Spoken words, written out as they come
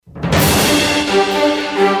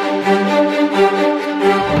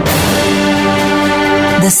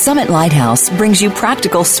Summit Lighthouse brings you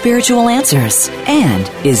practical spiritual answers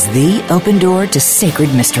and is the open door to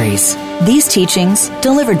sacred mysteries. These teachings,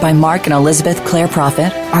 delivered by Mark and Elizabeth Clare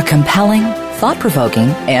Prophet, are compelling, thought-provoking,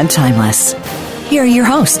 and timeless. Here are your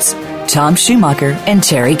hosts, Tom Schumacher and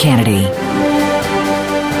Terry Kennedy.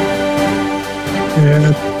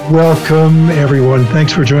 And welcome, everyone.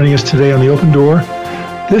 Thanks for joining us today on The Open Door.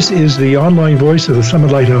 This is the online voice of the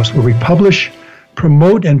Summit Lighthouse, where we publish,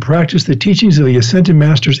 promote, and practice the teachings of the Ascended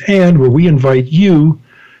Masters, and where we invite you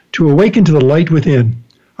to awaken to the light within.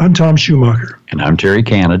 I'm Tom Schumacher. And I'm Terry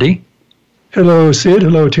Kennedy. Hello, Sid.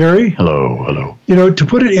 Hello, Terry. Hello, hello. You know, to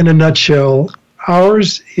put it in a nutshell,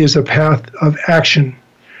 ours is a path of action.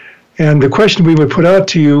 And the question we would put out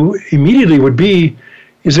to you immediately would be,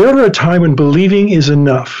 is there ever a time when believing is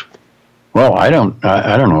enough? Well, I don't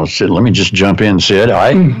know, Sid. Let me just jump in, Sid.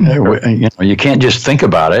 You can't just think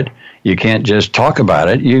about it. You can't just talk about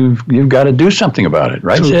it. You've got to do something about it,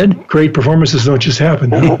 right, So Sid? Great performances don't just happen.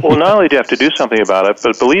 Well, not only do you have to do something about it,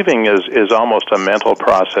 but believing is almost a mental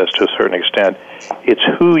process to a certain extent. It's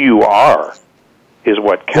who you are is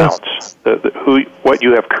what counts. What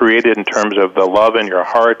you have created in terms of the love in your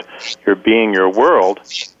heart, your being, your world,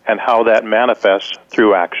 and how that manifests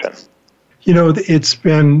through action. You know, it's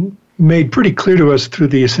been made pretty clear to us through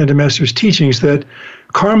the Ascended Masters' teachings that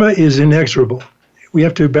karma is inexorable. We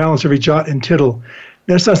have to balance every jot and tittle.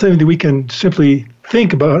 That's not something that we can simply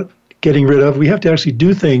think about getting rid of. We have to actually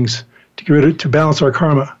do things to get rid of, to balance our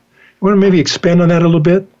karma. You want to maybe expand on that a little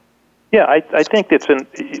bit? Yeah, I think it's an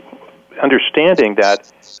understanding that,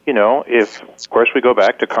 you know, if, of course, we go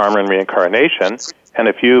back to karma and reincarnation, and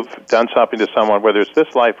if you've done something to someone, whether it's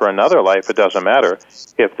this life or another life, it doesn't matter.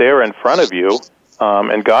 If they're in front of you,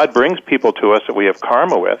 and God brings people to us that we have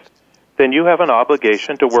karma with, then you have an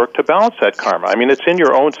obligation to work to balance that karma. I mean, it's in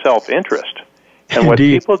your own self-interest. And what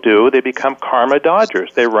people do, they become karma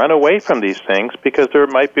dodgers. They run away from these things because there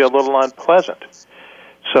might be a little unpleasant.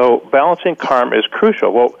 So balancing karma is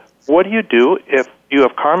crucial. Well, what do you do if you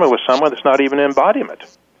have karma with someone that's not even an embodiment?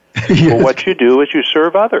 Yes. Well, what you do is you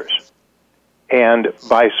serve others. And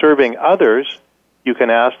by serving others, you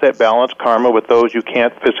can ask that balance karma with those you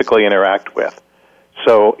can't physically interact with.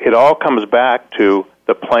 So it all comes back to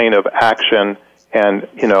the plane of action, and,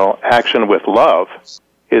 you know, action with love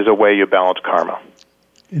is a way you balance karma.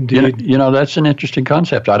 Indeed. You know, that's an interesting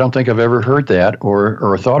concept. I don't think I've ever heard that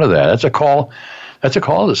or thought of that. That's a call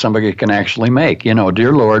that somebody can actually make. You know,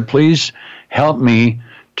 dear Lord, please help me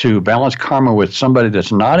to balance karma with somebody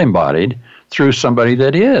that's not embodied through somebody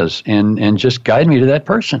that is, and just guide me to that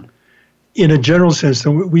person. In a general sense,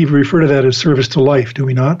 we refer to that as service to life, do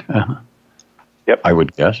we not? Uh-huh. Yep. I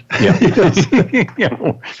would guess. Yeah.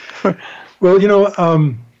 Yeah. Well, you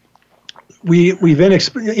know, we then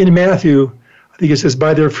in Matthew, I think it says,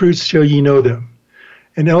 "By their fruits shall ye know them."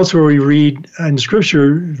 And elsewhere we read in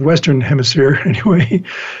Scripture, the Western Hemisphere anyway,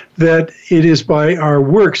 that it is by our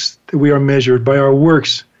works that we are measured, by our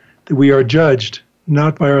works that we are judged,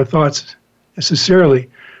 not by our thoughts necessarily.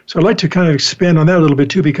 So I'd like to kind of expand on that a little bit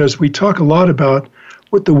too, because we talk a lot about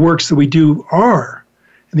what the works that we do are.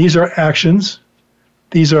 And these are actions.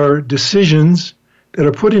 These are decisions that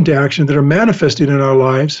are put into action, that are manifested in our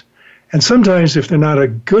lives. And sometimes if they're not a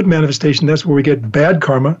good manifestation, that's where we get bad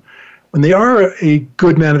karma. When they are a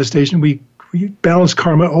good manifestation, we balance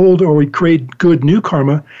karma old, or we create good new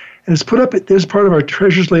karma, and it's put up as part of our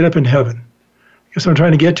treasures laid up in heaven. I guess what I'm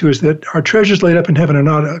trying to get to is that our treasures laid up in heaven are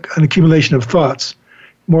not an accumulation of thoughts,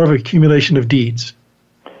 more of an accumulation of deeds.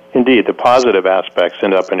 Indeed, the positive aspects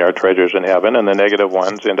end up in our treasures in heaven, and the negative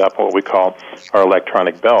ones end up in what we call our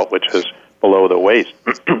electronic belt, which is below the waist,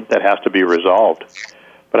 that has to be resolved.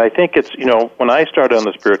 But I think it's, you know, when I started on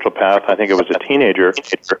the spiritual path, I think I was a teenager,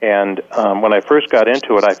 and when I first got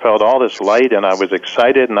into it, I felt all this light, and I was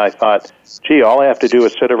excited, and I thought, gee, all I have to do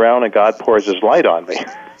is sit around, and God pours His light on me.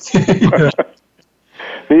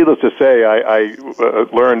 Needless to say, I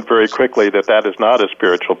learned very quickly that is not a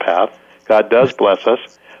spiritual path. God does bless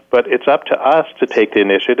us, but it's up to us to take the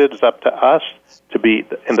initiative. It's up to us to be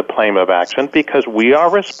in the plane of action, because we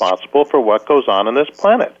are responsible for what goes on this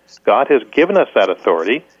planet. God has given us that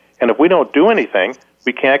authority, and if we don't do anything,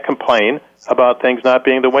 we can't complain about things not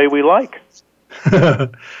being the way we like.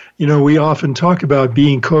 You know, we often talk about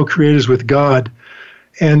being co-creators with God,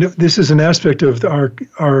 and this is an aspect of our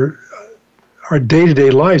day-to-day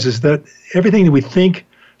lives, is that everything that we think,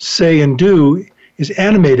 say, and do is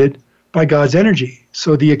animated by God's energy.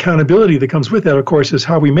 So the accountability that comes with that, of course, is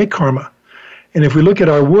how we make karma. And if we look at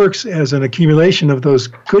our works as an accumulation of those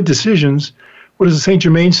good decisions, what does Saint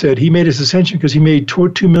Germain said? He made his ascension because he made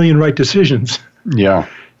 2 million right decisions. Yeah.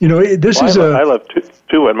 You know, this I love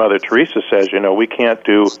too, what Mother Teresa says, we can't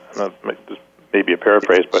do, maybe a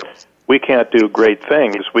paraphrase, but we can't do great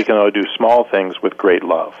things. We can only do small things with great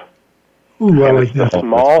love. Ooh, and it's the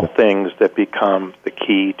small things that become the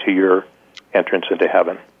key to your entrance into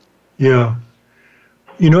heaven. Yeah.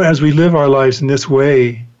 As we live our lives in this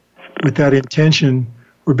way, with that intention,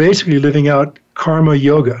 we're basically living out karma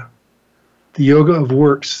yoga, the yoga of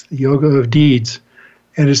works, the yoga of deeds.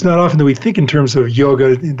 And it's not often that we think in terms of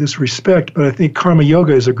yoga in this respect, but I think karma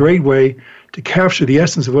yoga is a great way to capture the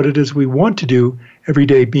essence of what it is we want to do every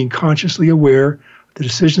day, being consciously aware of the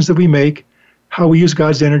decisions that we make, how we use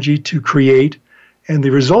God's energy to create, and the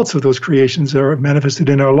results of those creations are manifested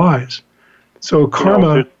in our lives. So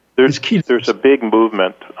karma is key. There's a big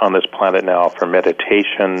movement on this planet now for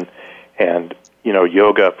meditation and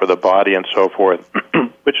yoga for the body and so forth,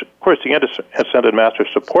 which, of course, the Ascended Masters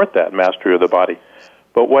support that mastery of the body.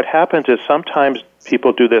 But what happens is sometimes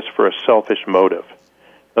people do this for a selfish motive.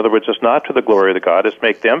 In other words, it's not to the glory of the God. It's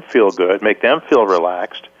make them feel good, make them feel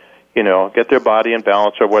relaxed, get their body in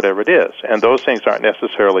balance or whatever it is. And those things aren't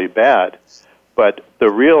necessarily bad. But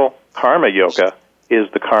the real karma yoga is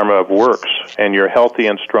the karma of works. And you're healthy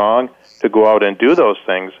and strong to go out and do those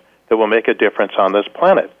things that will make a difference on this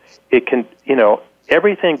planet. It can,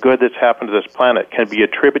 everything good that's happened to this planet can be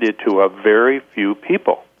attributed to a very few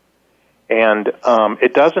people. And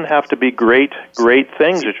it doesn't have to be great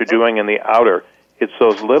things that you're doing in the outer. It's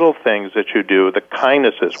those little things that you do, the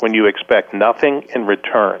kindnesses, when you expect nothing in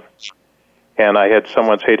return. And I had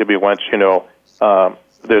someone say to me once,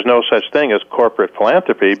 there's no such thing as corporate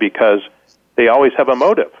philanthropy because they always have a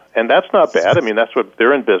motive. And that's not bad. I mean, that's what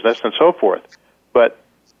they're in business and so forth. But,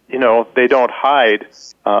 they don't hide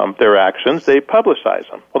their actions. They publicize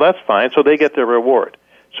them. Well, that's fine. So they get their reward.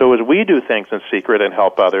 So as we do things in secret and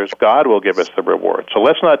help others, God will give us the reward. So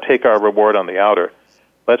let's not take our reward on the outer.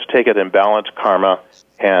 Let's take it in balanced karma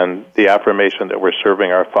and the affirmation that we're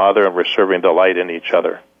serving our Father and we're serving the light in each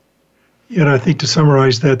other. And I think to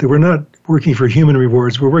summarize that we're not working for human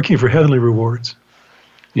rewards, we're working for heavenly rewards.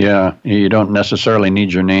 Yeah, you don't necessarily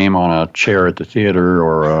need your name on a chair at the theater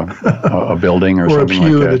or a building or something like that. Or a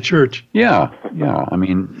pew in the church. Yeah. I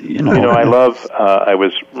mean, I love, I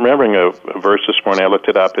was remembering a verse this morning, I looked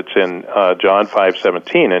it up, it's in John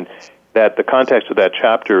 5:17, and that the context of that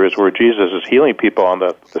chapter is where Jesus is healing people on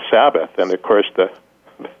the Sabbath, and of course the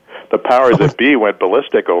powers that be went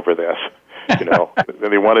ballistic over this. And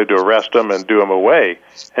they wanted to arrest him and do him away.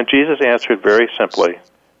 And Jesus answered very simply,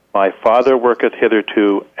 "My Father worketh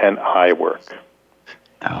hitherto, and I work."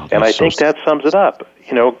 And I think that sums it up.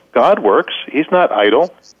 God works. He's not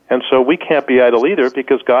idle. And so we can't be idle either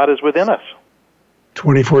because God is within us.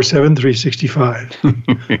 24/7, 365.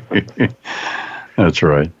 That's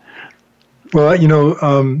right. Well,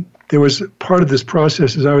 there was part of this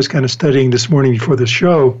process as I was kind of studying this morning before the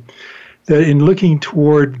show, that in looking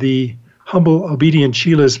toward the humble, obedient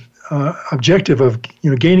Sheila's objective of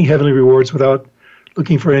gaining heavenly rewards without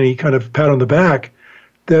looking for any kind of pat on the back,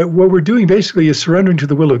 that what we're doing basically is surrendering to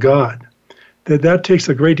the will of God. That takes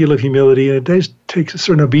a great deal of humility, and it does take a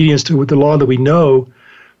certain obedience to the law that we know.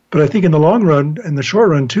 But I think in the long run, and the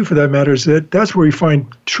short run too, for that matter, is that's where we find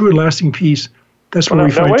true and lasting peace. That's where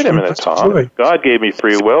we find wait a true minute, Tom. joy. God gave me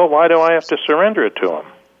free will. Why do I have to surrender it to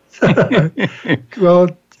Him? Well,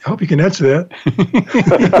 I hope you can answer that.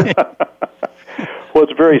 Well,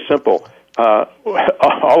 it's very simple.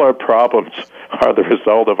 All our problems are the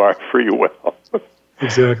result of our free will.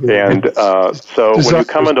 Exactly. And so when you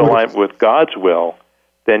come into alignment with God's will,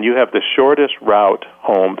 then you have the shortest route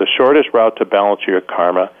home, the shortest route to balance your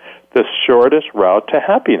karma, the shortest route to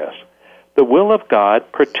happiness. The will of God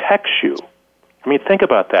protects you. I mean, think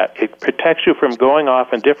about that. It protects you from going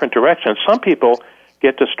off in different directions. Some people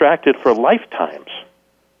get distracted for lifetimes.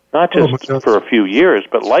 Not just for a few years,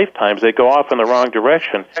 but lifetimes. They go off in the wrong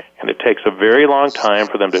direction, and it takes a very long time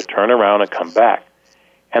for them to turn around and come back.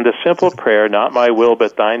 And the simple prayer, "Not my will,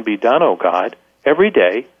 but thine be done, O God," every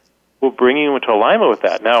day will bring you into alignment with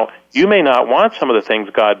that. Now, you may not want some of the things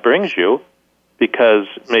God brings you because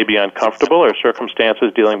maybe uncomfortable or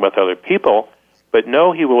circumstances dealing with other people, but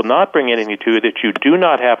know He will not bring anything to you that you do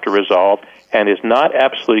not have to resolve and is not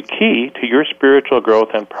absolutely key to your spiritual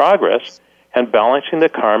growth and progress and balancing the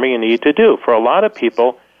karma you need to do. For a lot of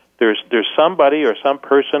people, there's somebody or some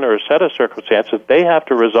person or a set of circumstances they have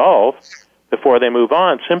to resolve before they move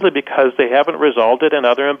on, simply because they haven't resolved it in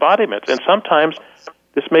other embodiments. And sometimes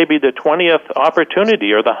this may be the 20th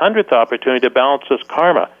opportunity or the 100th opportunity to balance this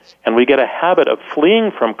karma. And we get a habit of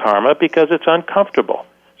fleeing from karma because it's uncomfortable.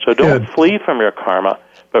 So don't flee from your karma,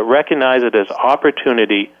 but recognize it as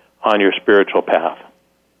opportunity on your spiritual path.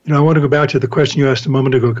 I want to go back to the question you asked a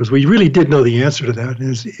moment ago, because we really did know the answer to that.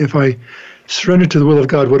 Is if I surrender to the will of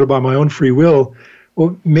God, what about my own free will?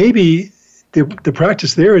 Well, maybe the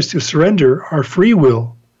practice there is to surrender our free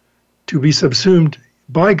will to be subsumed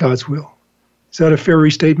by God's will. Is that a fair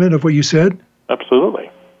restatement of what you said? Absolutely.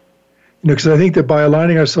 Because I think that by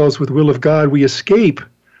aligning ourselves with the will of God, we escape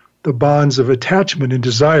the bonds of attachment and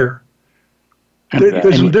desire.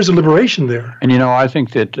 There's a liberation there. And, I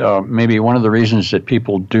think that maybe one of the reasons that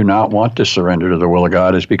people do not want to surrender to the will of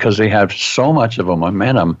God is because they have so much of a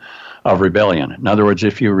momentum of rebellion. In other words,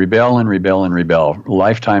 if you rebel and rebel and rebel,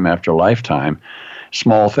 lifetime after lifetime,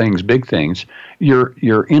 small things, big things,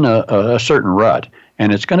 you're in a certain rut.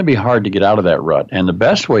 And it's going to be hard to get out of that rut. And the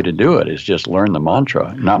best way to do it is just learn the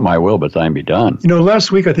mantra, not my will, but thine be done.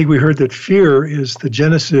 Last week I think we heard that fear is the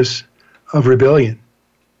genesis of rebellion.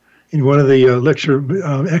 In one of the lecture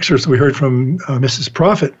excerpts we heard from Mrs.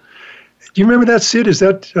 Prophet. Do you remember that, Sid? Is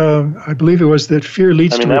that, I believe it was that fear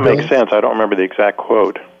leads to rebellion. That makes sense. I don't remember the exact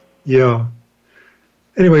quote. Yeah.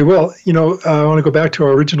 Anyway, well, I want to go back to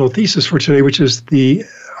our original thesis for today, which is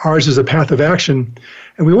ours is a path of action.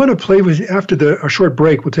 And we want to play with, after our short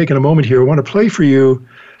break, we'll take in a moment here, I want to play for you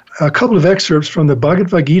a couple of excerpts from the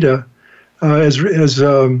Bhagavad Gita as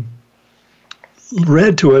read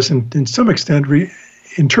to us and in some extent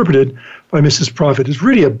interpreted by Mrs. Prophet. It's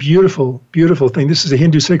really a beautiful, beautiful thing. This is a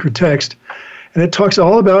Hindu sacred text, and it talks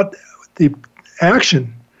all about the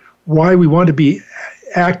action, why we want to be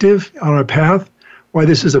active on our path, why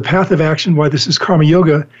this is a path of action, why this is karma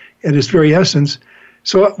yoga at its very essence.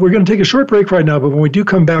 So we're going to take a short break right now, but when we do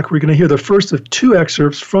come back, we're going to hear the first of two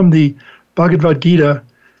excerpts from the Bhagavad Gita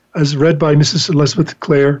as read by Mrs. Elizabeth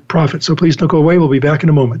Clare Prophet. So please don't go away. We'll be back in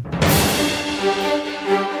a moment.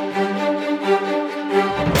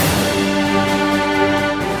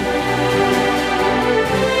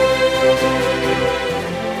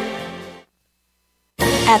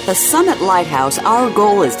 At the Summit Lighthouse, our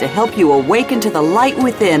goal is to help you awaken to the light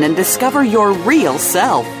within and discover your real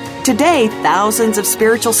self. Today, thousands of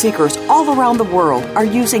spiritual seekers all around the world are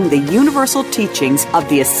using the universal teachings of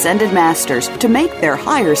the Ascended Masters to make their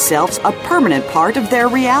higher selves a permanent part of their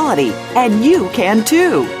reality. And you can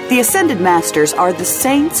too. The Ascended Masters are the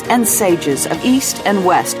saints and sages of East and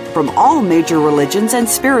West from all major religions and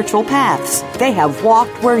spiritual paths. They have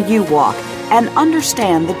walked where you walk and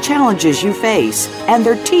understand the challenges you face, and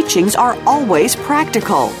their teachings are always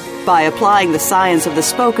practical. By applying the science of the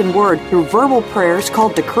spoken word through verbal prayers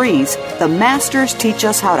called decrees, the Masters teach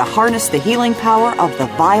us how to harness the healing power of the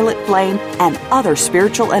violet flame and other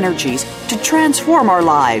spiritual energies to transform our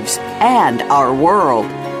lives and our world.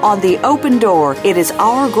 On The Open Door, it is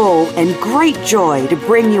our goal and great joy to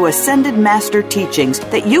bring you Ascended Master teachings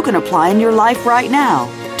that you can apply in your life right now.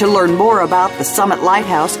 To learn more about the Summit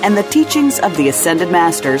Lighthouse and the teachings of the Ascended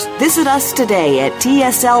Masters, visit us today at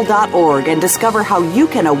tsl.org and discover how you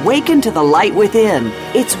can awaken to the light within.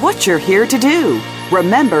 It's what you're here to do.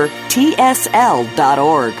 Remember,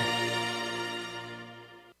 tsl.org.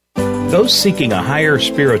 Those seeking a higher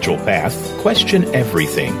spiritual path question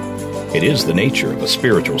everything. It is the nature of a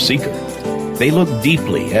spiritual seeker. They look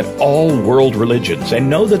deeply at all world religions and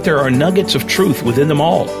know that there are nuggets of truth within them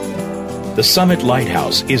all. The Summit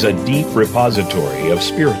Lighthouse is a deep repository of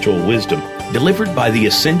spiritual wisdom delivered by the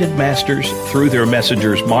Ascended Masters through their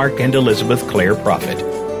messengers Mark and Elizabeth Clare Prophet.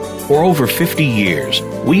 For over 50 years,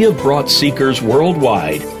 we have brought seekers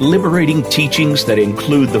worldwide liberating teachings that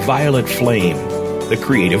include the violet flame, the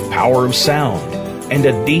creative power of sound, and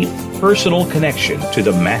a deep personal connection to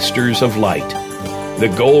the Masters of Light. The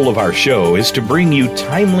goal of our show is to bring you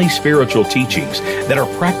timely spiritual teachings that are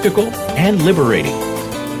practical and liberating.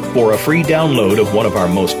 For a free download of one of our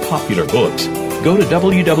most popular books, go to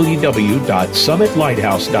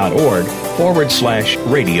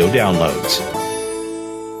www.summitlighthouse.org/radio downloads.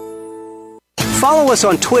 Follow us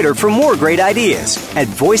on Twitter for more great ideas at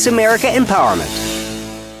Voice America Empowerment.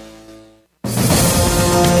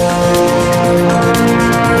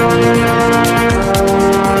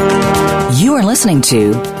 You are listening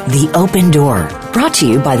to The Open Door, brought to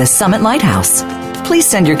you by the Summit Lighthouse. Please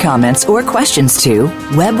send your comments or questions to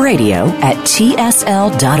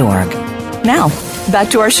webradio@tsl.org. Now, back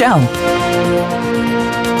to our show.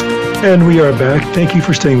 And we are back. Thank you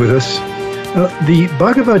for staying with us. The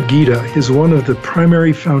Bhagavad Gita is one of the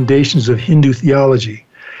primary foundations of Hindu theology.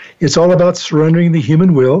 It's all about surrendering the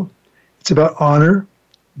human will. It's about honor,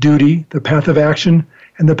 duty, the path of action,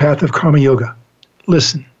 and the path of karma yoga.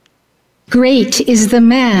 Listen. Great is the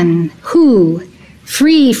man who,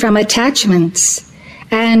 free from attachments,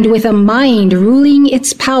 and with a mind ruling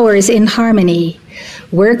its powers in harmony,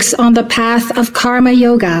 works on the path of karma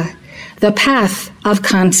yoga, the path of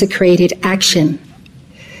consecrated action.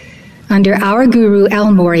 Under our Guru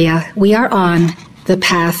El Morya, we are on the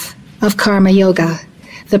path of Karma Yoga,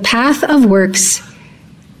 the path of works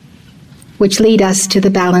which lead us to the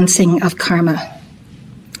balancing of karma.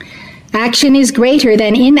 Action is greater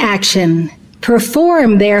than inaction.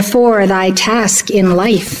 Perform, therefore, thy task in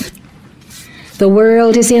life. The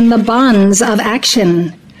world is in the bonds of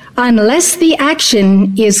action, unless the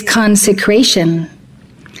action is consecration.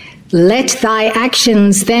 Let thy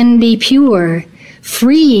actions then be pure,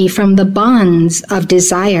 free from the bonds of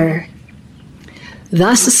desire.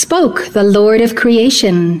 Thus spoke the Lord of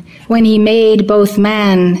creation when he made both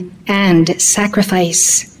man and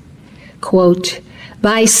sacrifice. Quote,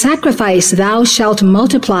 by sacrifice thou shalt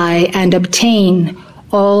multiply and obtain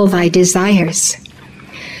all thy desires.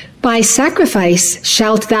 By sacrifice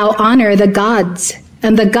shalt thou honor the gods,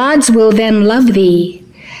 and the gods will then love thee,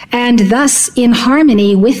 and thus in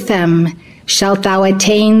harmony with them shalt thou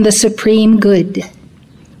attain the supreme good.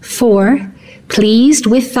 For, pleased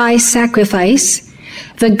with thy sacrifice,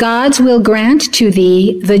 the gods will grant to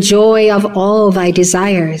thee the joy of all thy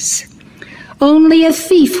desires. Only a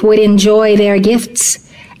thief would enjoy their gifts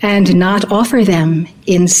and not offer them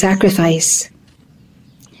in sacrifice.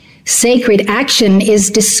 Sacred action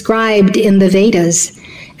is described in the Vedas,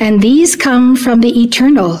 and these come from the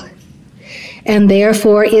eternal, and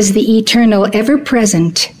therefore is the eternal ever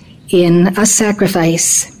present in a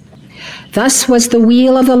sacrifice. Thus was the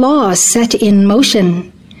wheel of the law set in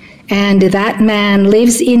motion, and that man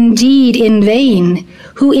lives indeed in vain,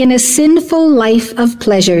 who in a sinful life of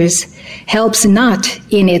pleasures helps not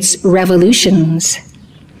in its revolutions.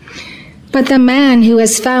 But the man who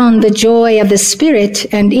has found the joy of the Spirit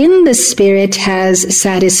and in the Spirit has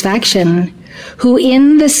satisfaction, who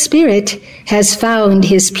in the Spirit has found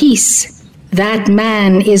his peace, that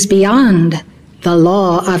man is beyond the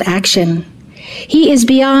law of action. He is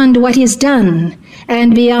beyond what is done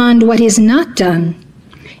and beyond what is not done,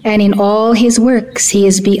 and in all his works he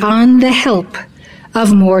is beyond the help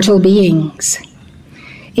of mortal beings.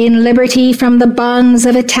 In liberty from the bonds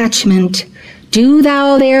of attachment, do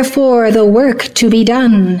thou therefore the work to be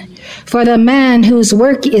done, for the man whose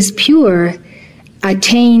work is pure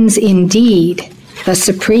attains indeed the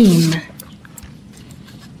supreme.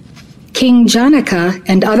 King Janaka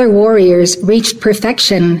and other warriors reached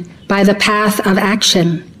perfection by the path of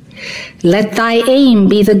action. Let thy aim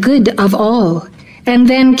be the good of all, and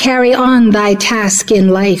then carry on thy task in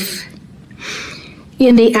life.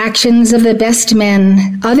 In the actions of the best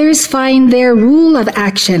men, others find their rule of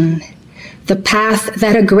action. The path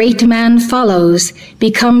that a great man follows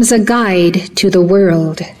becomes a guide to the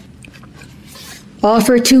world.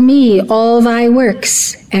 Offer to me all thy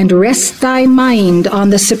works, and rest thy mind on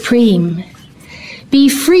the Supreme. Be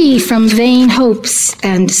free from vain hopes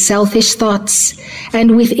and selfish thoughts,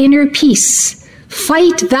 and with inner peace,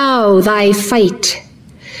 fight thou thy fight.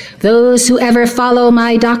 Those who ever follow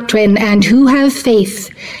my doctrine and who have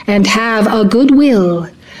faith and have a good will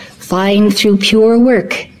find through pure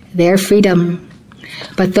work their freedom.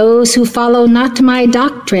 But those who follow not my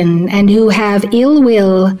doctrine and who have ill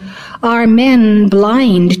will are men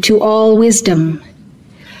blind to all wisdom.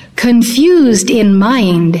 Confused in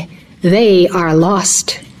mind, they are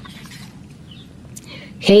lost.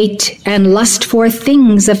 Hate and lust for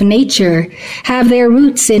things of nature have their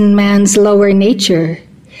roots in man's lower nature.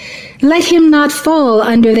 Let him not fall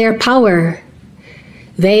under their power.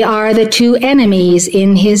 They are the two enemies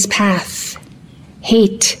in his path,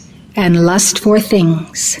 hate and lust for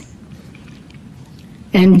things.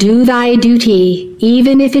 And do thy duty,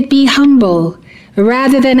 even if it be humble,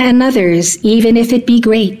 rather than another's, even if it be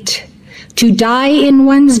great. To die in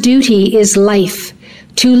one's duty is life.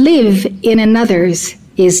 To live in another's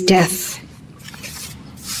is death.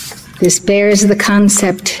 This bears the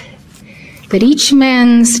concept that each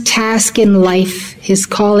man's task in life, his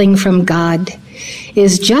calling from God,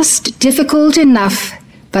 is just difficult enough,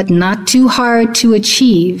 but not too hard to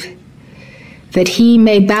achieve, that he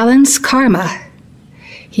may balance karma,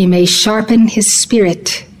 he may sharpen his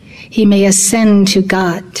spirit, he may ascend to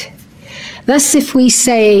God. Thus, if we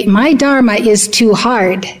say, my dharma is too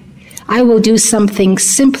hard, I will do something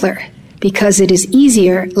simpler because it is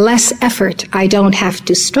easier, less effort, I don't have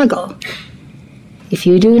to struggle. If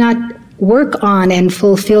you do not work on and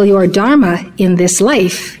fulfill your dharma in this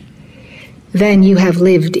life, then you have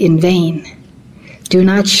lived in vain. Do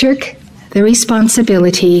not shirk the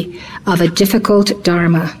responsibility of a difficult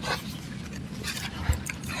dharma.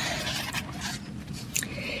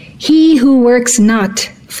 He who works not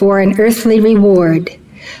for an earthly reward,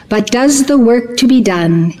 but does the work to be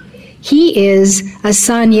done, he is a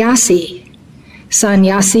sannyasi.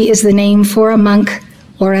 Sannyasi is the name for a monk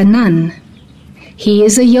or a nun. He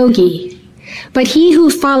is a yogi. But he who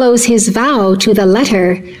follows his vow to the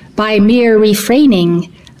letter by mere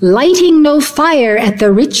refraining, lighting no fire at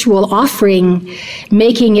the ritual offering,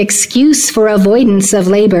 making excuse for avoidance of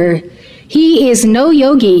labor, he is no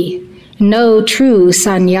yogi, no true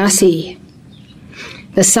sannyasi.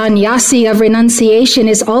 The sannyasi of renunciation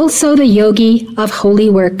is also the yogi of holy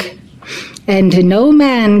work. And no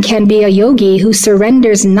man can be a yogi who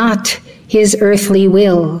surrenders not his earthly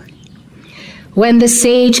will. When the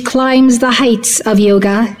sage climbs the heights of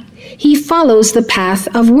yoga, he follows the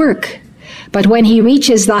path of work. But when he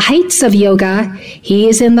reaches the heights of yoga, he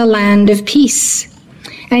is in the land of peace.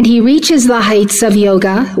 And he reaches the heights of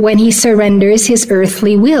yoga when he surrenders his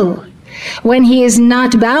earthly will, when he is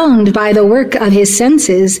not bound by the work of his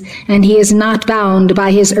senses, and he is not bound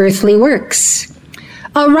by his earthly works.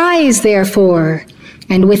 Arise, therefore,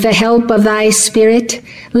 and with the help of thy spirit,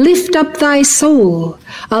 lift up thy soul.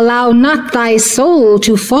 Allow not thy soul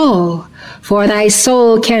to fall, for thy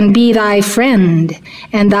soul can be thy friend,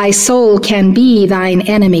 and thy soul can be thine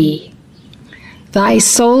enemy. Thy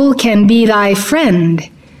soul can be thy friend,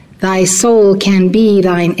 thy soul can be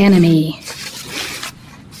thine enemy.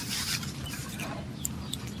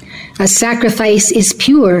 A sacrifice is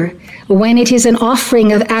pure when it is an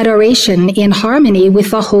offering of adoration in harmony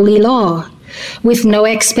with the holy law, with no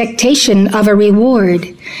expectation of a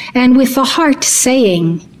reward, and with the heart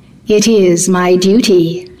saying, "It is my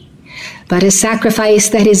duty." But a sacrifice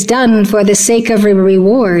that is done for the sake of a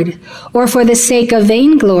reward or for the sake of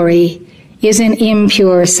vainglory is an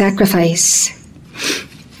impure sacrifice.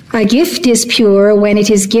 A gift is pure when it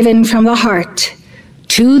is given from the heart,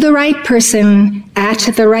 to the right person, at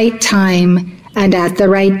the right time, and at the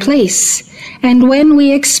right place, and when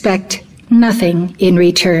we expect nothing in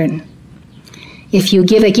return. If you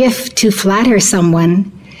give a gift to flatter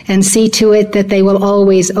someone and see to it that they will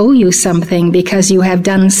always owe you something because you have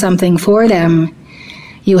done something for them,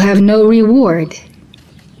 you have no reward.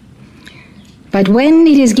 But when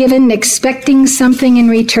it is given expecting something in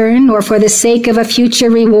return or for the sake of a future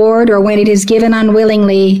reward, or when it is given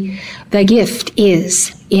unwillingly, the gift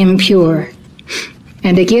is impure.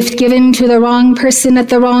 And a gift given to the wrong person at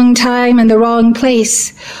the wrong time and the wrong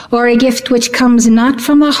place, or a gift which comes not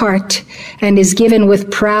from the heart and is given with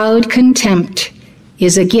proud contempt,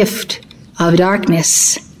 is a gift of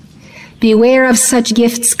darkness. Beware of such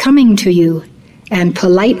gifts coming to you, and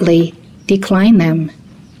politely decline them.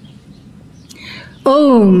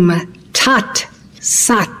 Om Tat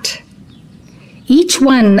Sat. Each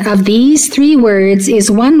one of these three words is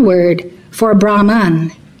one word for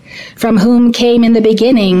Brahman, from whom came in the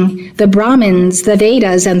beginning the Brahmins, the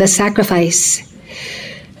Vedas, and the sacrifice.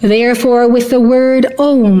 Therefore, with the word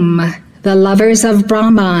Om, the lovers of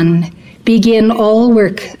Brahman begin all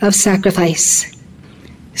work of sacrifice.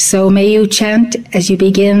 So may you chant as you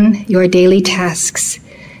begin your daily tasks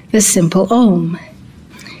the simple Om.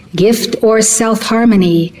 Gift or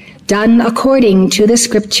self-harmony done according to the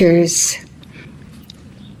scriptures.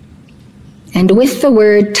 And with the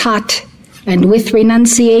word Tat, and with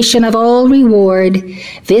renunciation of all reward,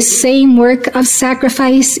 this same work of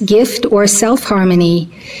sacrifice, gift, or self-harmony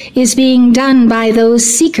is being done by those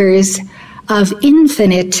seekers of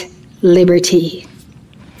infinite liberty.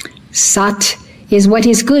 Sat is what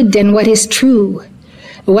is good and what is true.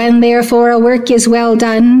 When therefore a work is well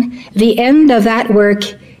done, the end of that work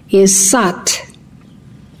is Sat.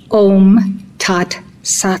 Om Tat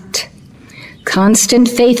Sat. Constant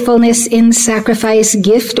faithfulness in sacrifice,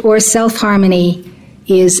 gift, or self-harmony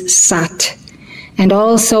is Sat, and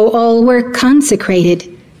also all work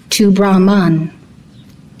consecrated to Brahman.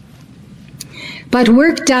 But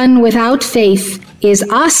work done without faith is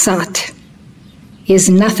Asat, is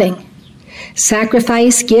nothing.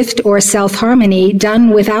 Sacrifice, gift, or self-harmony done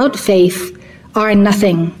without faith are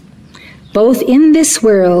nothing, both in this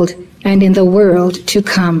world and in the world to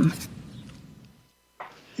come.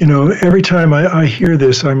 You know, every time I hear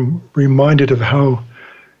this, I'm reminded of how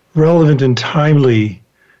relevant and timely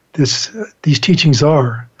these teachings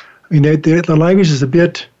are. I mean, the language is a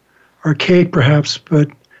bit archaic, perhaps, but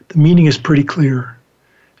the meaning is pretty clear.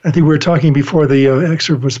 I think we were talking before the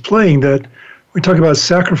excerpt was playing that we talk about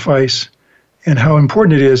sacrifice and how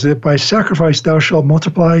important it is that by sacrifice thou shalt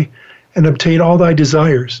multiply and obtain all thy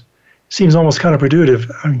desires. Seems almost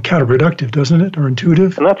counterproductive, doesn't it, or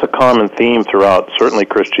intuitive? And that's a common theme throughout, certainly,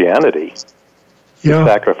 Christianity. Yeah.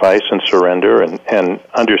 Sacrifice and surrender and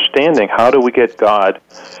understanding how do we get God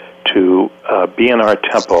to be in our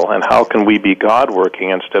temple, and how can we be God working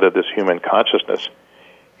instead of this human consciousness.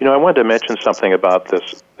 You know, I wanted to mention something about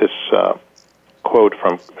this quote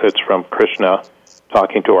from Krishna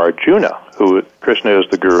talking to Arjuna, who Krishna is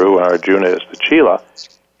the guru and Arjuna is the chela.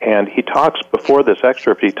 And he talks, before this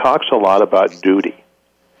excerpt, he talks a lot about duty.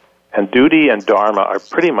 And duty and dharma are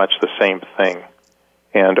pretty much the same thing.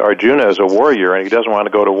 And Arjuna is a warrior, and he doesn't want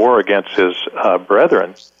to go to war against his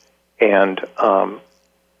brethren. And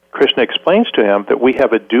Krishna explains to him that we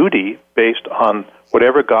have a duty based on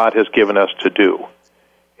whatever God has given us to do.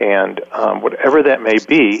 And whatever that may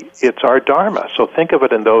be, it's our dharma. So think of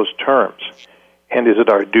it in those terms. And is it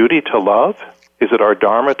our duty to love? Is it our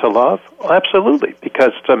dharma to love? Well, absolutely,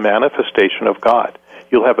 because it's a manifestation of God.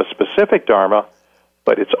 You'll have a specific dharma,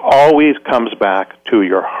 but it always comes back to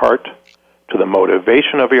your heart, to the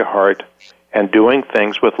motivation of your heart, and doing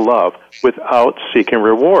things with love without seeking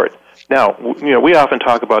reward. Now, we often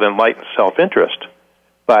talk about enlightened self-interest,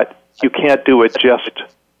 but you can't do it just,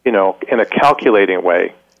 in a calculating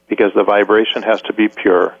way, because the vibration has to be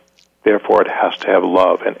pure. Therefore, it has to have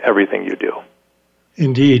love in everything you do.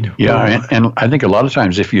 Indeed. Yeah, and I think a lot of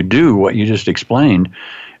times if you do what you just explained,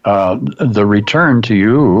 the return to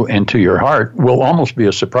you and to your heart will almost be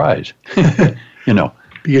a surprise,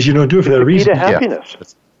 Because you don't do it for that reason. Key to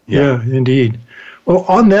happiness. Yeah, indeed. Well,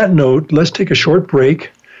 on that note, let's take a short break.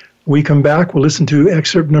 When we come back, we'll listen to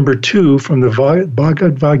excerpt number 2 from the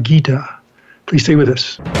Bhagavad Gita. Please stay with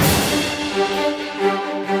us.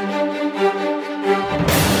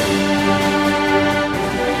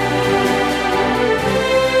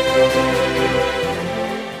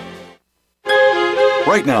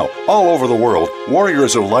 Right now, all over the world,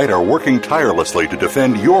 warriors of light are working tirelessly to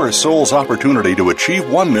defend your soul's opportunity to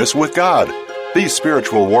achieve oneness with God. These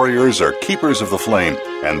spiritual warriors are keepers of the flame,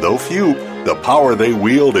 and though few, the power they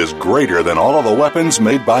wield is greater than all of the weapons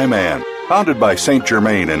made by man. Founded by Saint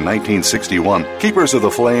Germain in 1961, Keepers of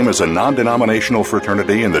the Flame is a non-denominational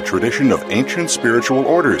fraternity in the tradition of ancient spiritual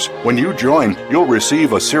orders. When you join, you'll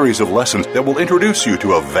receive a series of lessons that will introduce you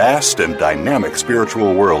to a vast and dynamic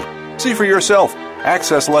spiritual world. See for yourself.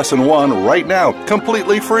 Access Lesson 1 right now,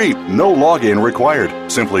 completely free, no login required.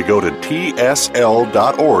 Simply go to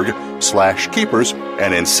tsl.org/keepers,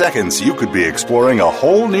 and in seconds you could be exploring a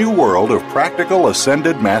whole new world of practical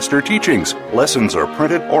Ascended Master teachings. Lessons are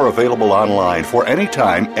printed or available online for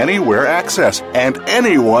anytime, anywhere access, and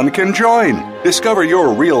anyone can join. Discover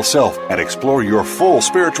your real self and explore your full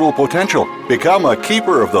spiritual potential. Become a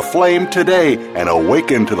Keeper of the Flame today and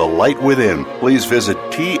awaken to the light within. Please visit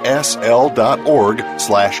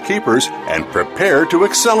tsl.org/keepers and prepare to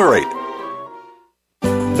accelerate.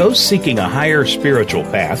 Those seeking a higher spiritual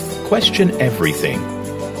path question everything.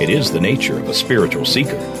 It is the nature of a spiritual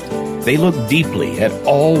seeker. They look deeply at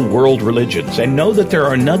all world religions and know that there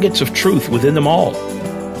are nuggets of truth within them all.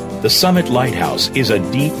 The Summit Lighthouse is a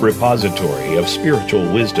deep repository of spiritual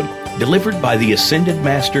wisdom delivered by the Ascended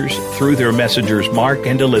Masters through their messengers Mark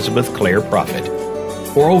and Elizabeth Clare Prophet.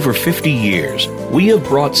 For over 50 years, we have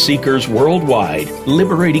brought seekers worldwide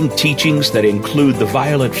liberating teachings that include the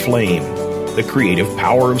violet flame, the creative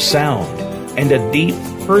power of sound, and a deep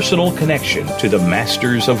personal connection to the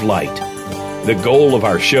Masters of Light. The goal of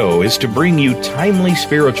our show is to bring you timely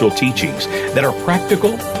spiritual teachings that are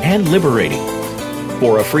practical and liberating.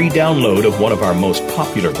 For a free download of one of our most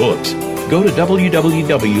popular books, go to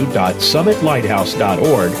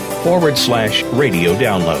www.summitlighthouse.org/radio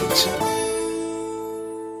downloads.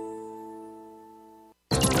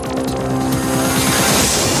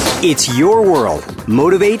 It's your world.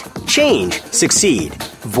 Motivate, change, succeed.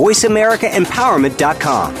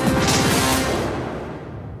 VoiceAmericaEmpowerment.com.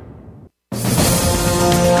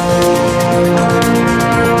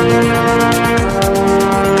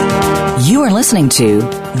 You are listening to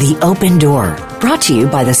The Open Door, brought to you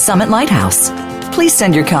by the Summit Lighthouse. Please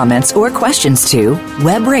send your comments or questions to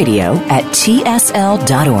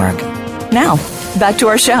webradio@tsl.org. Now, back to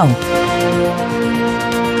our show.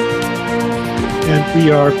 And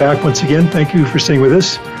we are back once again. Thank you for staying with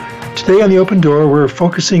us. Today on The Open Door, we're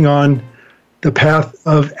focusing on the path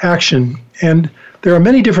of action. And there are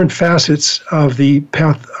many different facets of the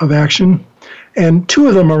path of action, and two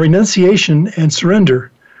of them are renunciation and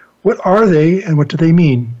surrender. What are they and what do they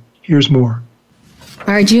mean? Here's more.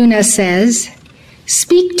 Arjuna says,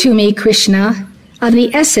 "Speak to me, Krishna, of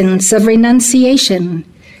the essence of renunciation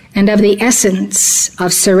and of the essence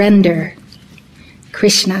of surrender."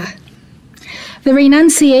 Krishna. The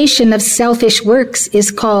renunciation of selfish works is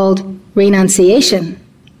called renunciation,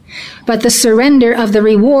 but the surrender of the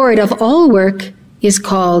reward of all work is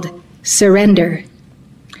called surrender.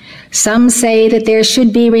 Some say that there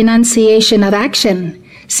should be renunciation of action,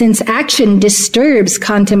 since action disturbs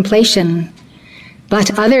contemplation.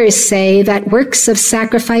 But others say that works of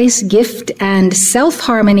sacrifice, gift, and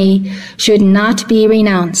self-harmony should not be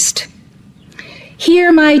renounced.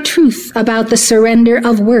 Hear my truth about the surrender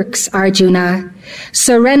of works, Arjuna.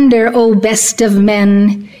 Surrender, O best of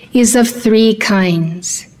men, is of three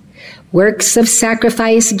kinds. Works of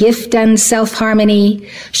sacrifice, gift, and self-harmony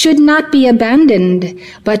should not be abandoned,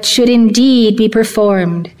 but should indeed be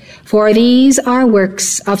performed, for these are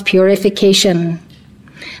works of purification.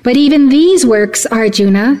 But even these works,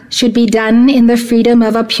 Arjuna, should be done in the freedom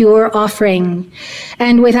of a pure offering,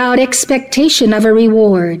 and without expectation of a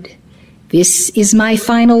reward. This is my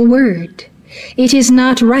final word. It is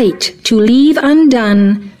not right to leave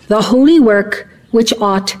undone the holy work which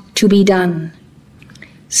ought to be done.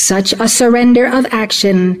 Such a surrender of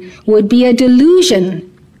action would be a delusion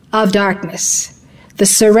of darkness, the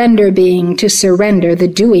surrender being to surrender the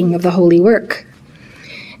doing of the holy work.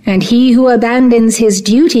 And he who abandons his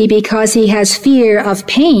duty because he has fear of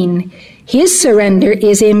pain, his surrender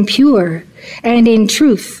is impure, and in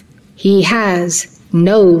truth he has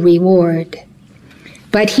no reward.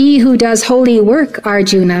 But he who does holy work,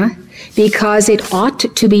 Arjuna, because it ought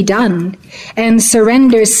to be done, and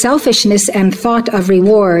surrenders selfishness and thought of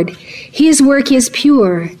reward, his work is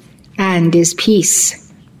pure and is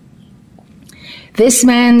peace. This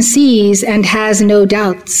man sees and has no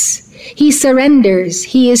doubts. He surrenders,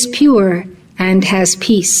 he is pure and has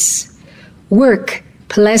peace. Work,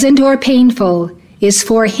 pleasant or painful, is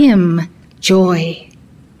for him joy.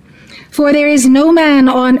 For there is no man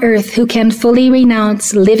on earth who can fully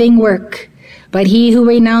renounce living work, but he who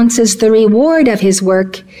renounces the reward of his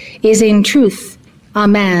work is in truth a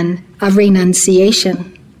man of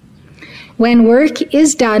renunciation. When work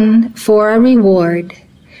is done for a reward,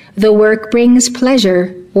 the work brings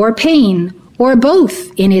pleasure or pain or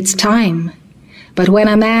both in its time. But when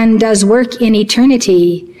a man does work in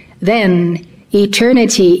eternity, then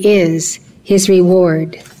eternity is his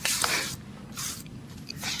reward.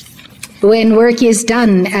 When work is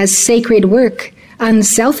done as sacred work,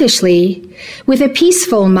 unselfishly, with a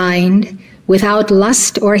peaceful mind, without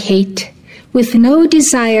lust or hate, with no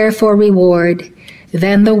desire for reward,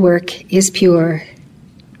 then the work is pure.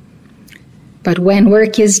 But when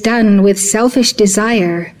work is done with selfish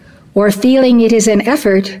desire, or feeling it is an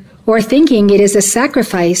effort, or thinking it is a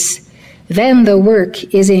sacrifice, then the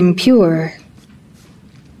work is impure.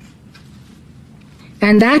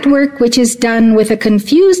 And that work which is done with a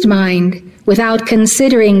confused mind, without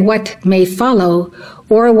considering what may follow,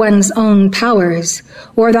 or one's own powers,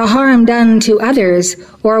 or the harm done to others,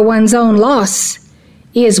 or one's own loss,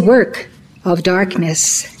 is work of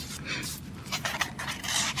darkness.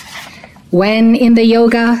 When in the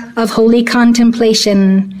yoga of holy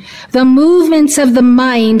contemplation, the movements of the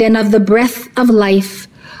mind and of the breath of life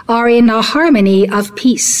are in a harmony of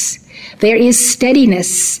peace, there is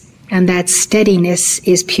steadiness, and that steadiness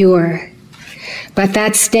is pure. But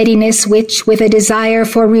that steadiness which, with a desire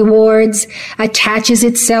for rewards, attaches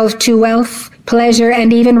itself to wealth, pleasure,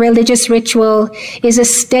 and even religious ritual, is a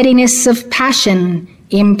steadiness of passion,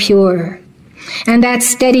 impure. And that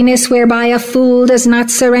steadiness whereby a fool does not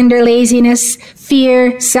surrender laziness,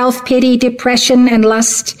 fear, self-pity, depression, and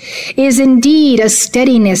lust, is indeed a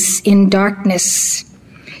steadiness in darkness.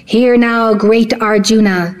 Hear now, great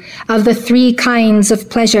Arjuna, of the three kinds of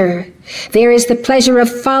pleasure. There is the pleasure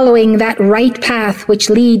of following that right path which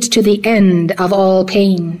leads to the end of all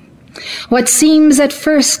pain. What seems at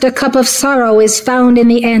first a cup of sorrow is found in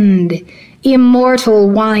the end, immortal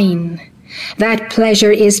wine. That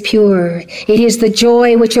pleasure is pure. It is the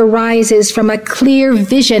joy which arises from a clear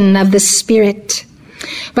vision of the spirit.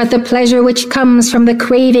 But the pleasure which comes from the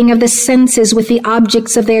craving of the senses with the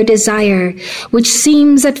objects of their desire, which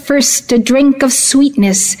seems at first a drink of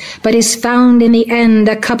sweetness, but is found in the end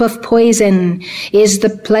a cup of poison, is the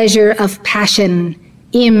pleasure of passion,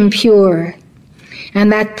 impure.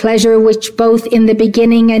 And that pleasure which both in the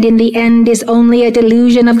beginning and in the end is only a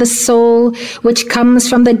delusion of the soul, which comes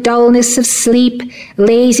from the dullness of sleep,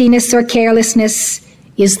 laziness, or carelessness,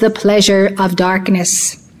 is the pleasure of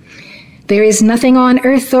darkness. There is nothing on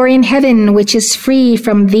earth or in heaven which is free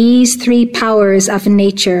from these three powers of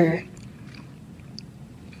nature.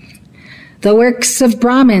 The works of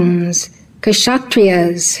Brahmins,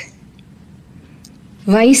 Kshatriyas,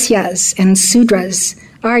 Vaisyas, and Sudras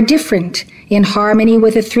are different in harmony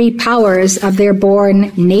with the three powers of their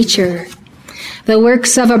born nature. The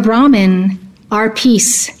works of a Brahmin are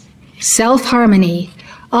peace, self-harmony,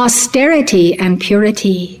 austerity and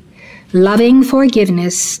purity, loving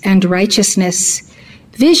forgiveness and righteousness,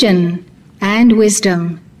 vision and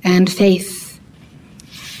wisdom and faith.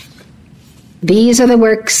 These are the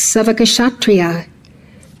works of a Kshatriya: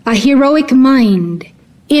 a heroic mind,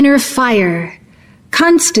 inner fire,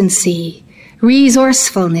 constancy,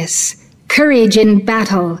 resourcefulness, courage in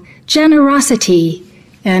battle, generosity,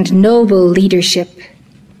 and noble leadership.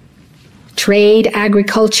 Trade,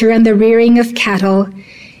 agriculture, and the rearing of cattle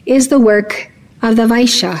is the work of the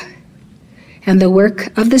Vaishya, and the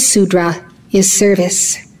work of the Sudra is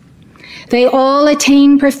service. They all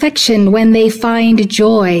attain perfection when they find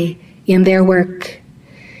joy in their work.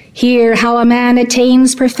 Hear how a man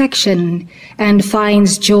attains perfection and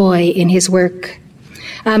finds joy in his work.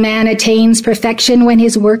 A man attains perfection when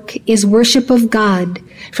his work is worship of God,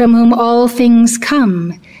 from whom all things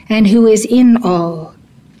come and who is in all.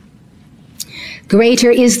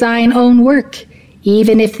 Greater is thine own work,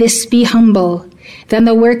 even if this be humble, than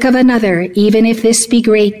the work of another, even if this be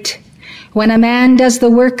great. When a man does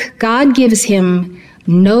the work God gives him,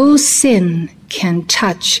 no sin can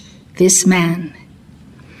touch this man.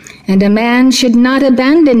 And a man should not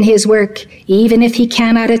abandon his work, even if he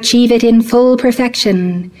cannot achieve it in full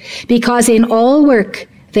perfection, because in all work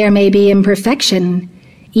there may be imperfection,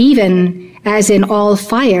 even as in all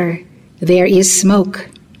fire there is smoke.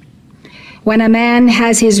 When a man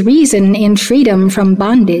has his reason in freedom from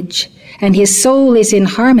bondage, and his soul is in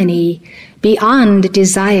harmony, beyond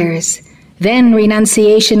desires, then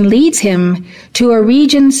renunciation leads him to a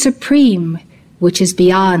region supreme, which is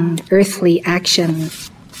beyond earthly action.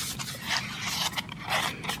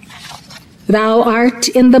 Thou art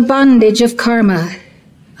in the bondage of karma,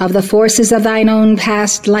 of the forces of thine own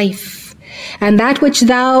past life, and that which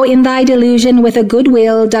thou in thy delusion with a good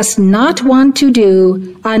will dost not want to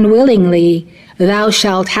do, unwillingly, thou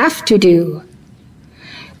shalt have to do.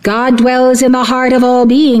 God dwells in the heart of all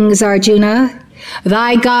beings, Arjuna.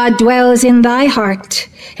 Thy God dwells in thy heart,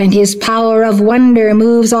 and his power of wonder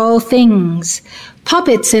moves all things,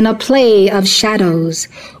 puppets in a play of shadows,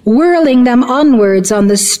 whirling them onwards on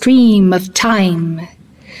the stream of time.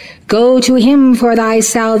 Go to him for thy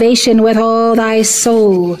salvation with all thy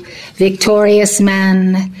soul, victorious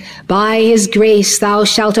man. By his grace thou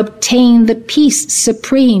shalt obtain the peace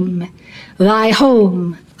supreme, thy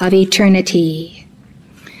home of eternity.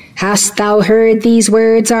 Hast thou heard these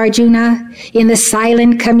words, Arjuna, in the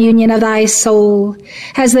silent communion of thy soul?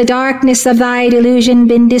 Has the darkness of thy delusion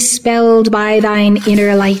been dispelled by thine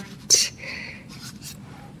inner light?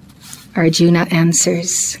 Arjuna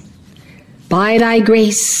answers, By thy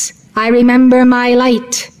grace I remember my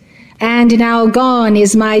light, and now gone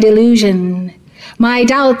is my delusion. My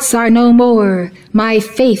doubts are no more, my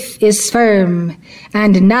faith is firm,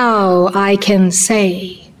 and now I can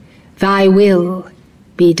say, Thy will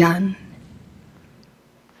be done.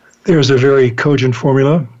 There's a very cogent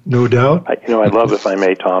formula, no doubt. I love, if I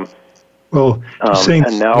may, Tom. Well, saying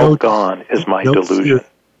and now gone is my delusion.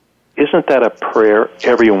 Isn't that a prayer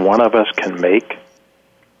every one of us can make?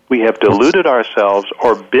 We have deluded ourselves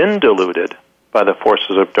or been deluded by the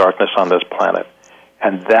forces of darkness on this planet.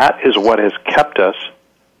 And that is what has kept us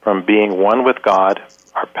from being one with God,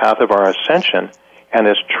 our path of our ascension, and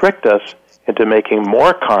has tricked us into making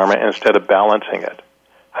more karma instead of balancing it.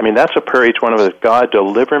 I mean, that's a prayer each one of us. God,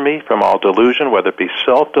 deliver me from all delusion, whether it be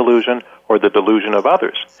self-delusion or the delusion of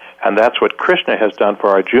others. And that's what Krishna has done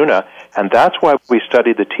for Arjuna, and that's why we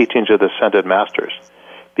study the teachings of the Ascended Masters.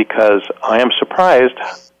 Because I am surprised,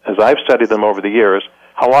 as I've studied them over the years,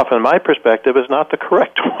 how often my perspective is not the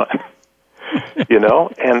correct one.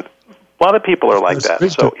 And a lot of people are like that.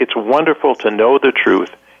 So it's wonderful to know the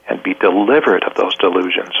truth and be delivered of those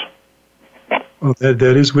delusions. Well, that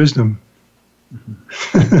is wisdom.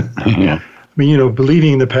 Yeah. I mean,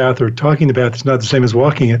 believing the path or talking the path is not the same as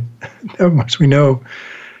walking it. That much we know.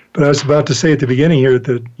 But I was about to say at the beginning here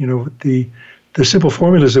that, the simple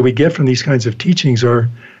formulas that we get from these kinds of teachings are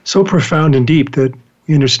so profound and deep that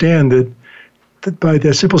we understand that by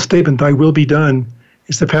the simple statement, thy will be done,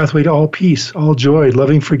 is the pathway to all peace, all joy,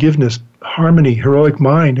 loving forgiveness, harmony, heroic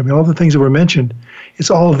mind. I mean, all the things that were mentioned, it's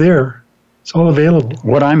all there. It's all available.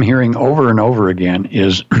 What I'm hearing over and over again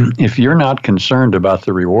is if you're not concerned about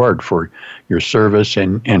the reward for your service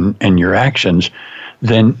and your actions,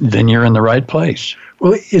 then you're in the right place.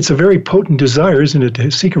 Well, it's a very potent desire, isn't it, to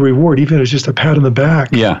seek a reward, even if it's just a pat on the back.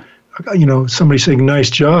 Yeah. Somebody saying, nice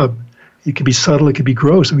job. It could be subtle, it could be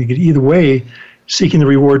gross. I mean, either way, seeking the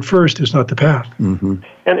reward first is not the path. Mm-hmm.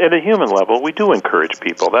 And at a human level, we do encourage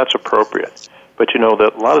people. That's appropriate. But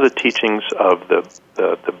that a lot of the teachings of the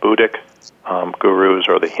Buddhic gurus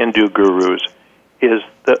or the Hindu gurus is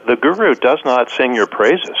that the guru does not sing your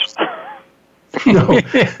praises. No.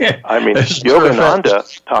 I mean,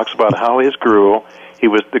 Yogananda talks about how his guru,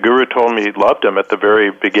 the guru told me he loved him at the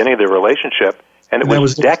very beginning of their relationship, and it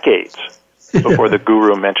was decades before the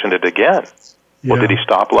guru mentioned it again. Yeah. Well, did he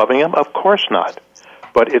stop loving him? Of course not.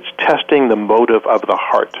 But it's testing the motive of the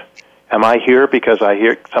heart. Am I here because I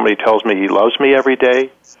hear somebody tells me he loves me every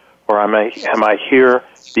day? Or am I here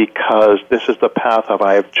because this is the path that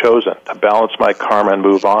I have chosen to balance my karma and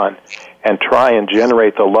move on and try and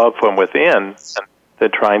generate the love from within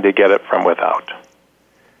than trying to get it from without?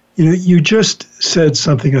 You just said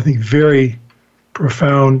something, I think, very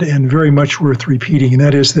profound and very much worth repeating, and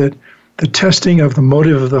that is that the testing of the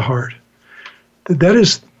motive of the heart. That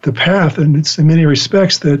is the path, and it's in many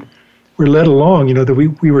respects that we're led along, that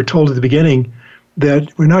we were told at the beginning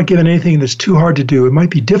that we're not given anything that's too hard to do. It might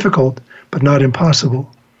be difficult, but not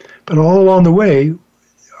impossible. But all along the way,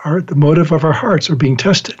 the motive of our hearts are being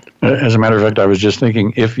tested. As a matter of fact, I was just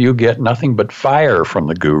thinking, if you get nothing but fire from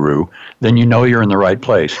the guru, then you know you're in the right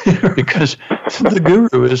place. Because the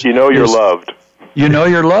guru is... you're loved. You know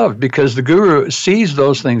you're loved because the guru sees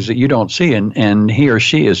those things that you don't see, and he or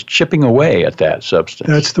she is chipping away at that substance.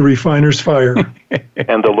 That's the refiner's fire.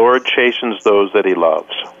 And the Lord chastens those that he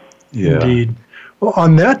loves. Yeah. Indeed. Well,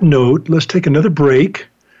 on that note, let's take another break.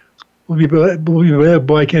 Boy,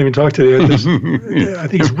 I can't even talk today. I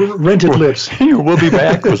think it's rented lips. We'll be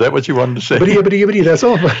back. Was that what you wanted to say? But that's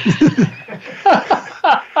all.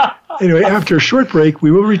 Anyway, after a short break,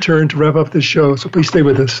 we will return to wrap up this show, so please stay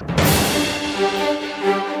with us.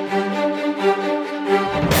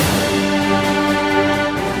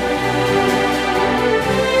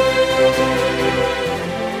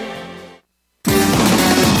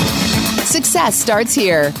 Success starts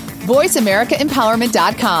here.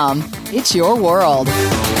 VoiceAmericaEmpowerment.com. It's your world.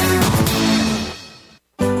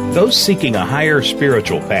 Those seeking a higher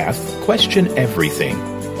spiritual path question everything.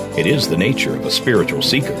 It is the nature of a spiritual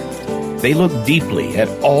seeker. They look deeply at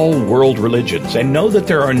all world religions and know that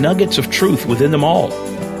there are nuggets of truth within them all.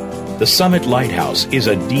 The Summit Lighthouse is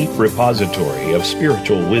a deep repository of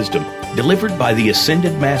spiritual wisdom delivered by the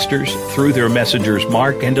Ascended Masters through their messengers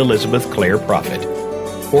Mark and Elizabeth Clare Prophet.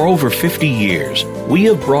 For over 50 years, we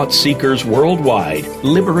have brought seekers worldwide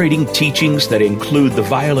liberating teachings that include the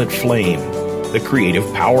violet flame, the creative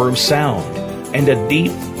power of sound, and a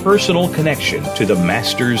deep personal connection to the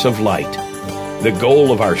Masters of Light. The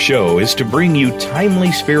goal of our show is to bring you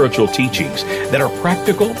timely spiritual teachings that are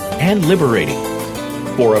practical and liberating.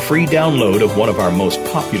 For a free download of one of our most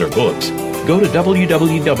popular books, go to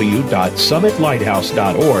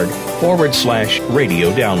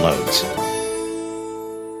www.summitlighthouse.org/radio downloads.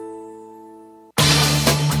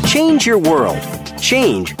 Change your world.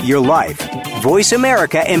 Change your life.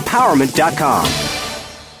 VoiceAmericaEmpowerment.com.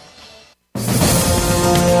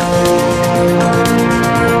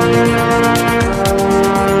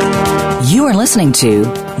 You are listening to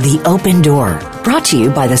The Open Door, brought to you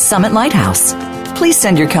by the Summit Lighthouse. Please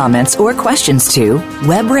send your comments or questions to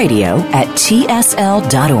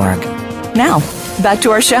webradio@tsl.org. Now, back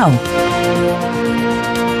to our show.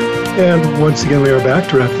 And once again, we are back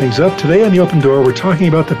to wrap things up. Today on The Open Door, we're talking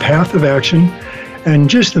about the path of action. And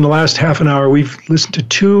just in the last half an hour, we've listened to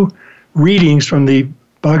two readings from the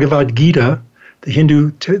Bhagavad Gita, the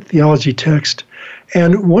Hindu theology text.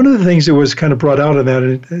 And one of the things that was kind of brought out of that,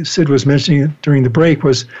 and Sid was mentioning it during the break,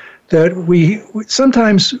 was that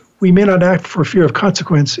sometimes we may not act for fear of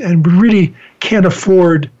consequence, and we really can't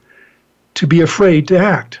afford to be afraid to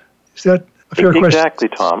act. Is that a fair question? Exactly,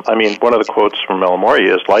 Tom. I mean, one of the quotes from Melamori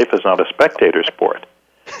is, life is not a spectator sport.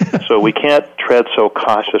 So we can't tread so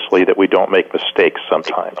cautiously that we don't make mistakes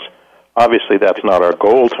sometimes. Obviously, that's not our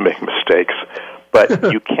goal to make mistakes,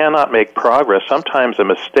 but you cannot make progress. Sometimes a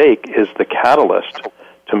mistake is the catalyst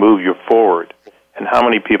to move you forward. And how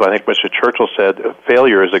many people, I think Mr. Churchill said,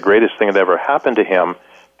 failure is the greatest thing that ever happened to him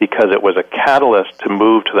because it was a catalyst to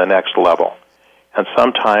move to the next level. And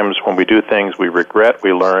sometimes when we do things we regret,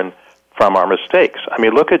 we learn from our mistakes. I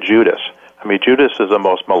mean, look at Judas. I mean, Judas is the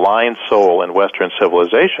most maligned soul in Western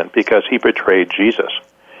civilization because he betrayed Jesus.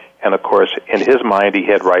 And, of course, in his mind, he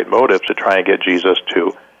had right motives to try and get Jesus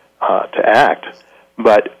to act.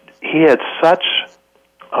 But he had such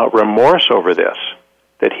remorse over this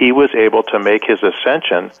that he was able to make his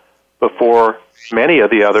ascension before many of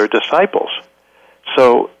the other disciples.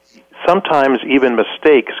 So sometimes even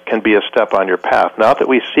mistakes can be a step on your path. Not that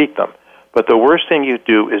we seek them, but the worst thing you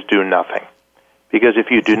do is do nothing. Because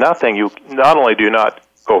if you do nothing, you not only do not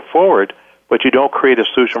go forward, but you don't create a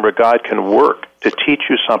solution where God can work to teach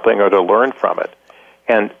you something or to learn from it.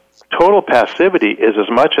 And total passivity is as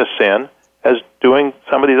much a sin as doing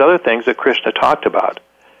some of these other things that Krishna talked about.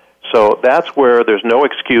 So that's where there's no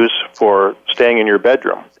excuse for staying in your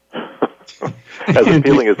bedroom, as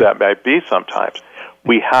appealing as that might be sometimes.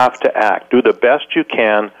 We have to act. Do the best you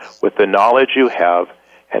can with the knowledge you have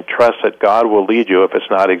and trust that God will lead you if it's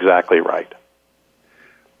not exactly right.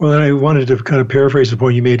 Well, and I wanted to kind of paraphrase the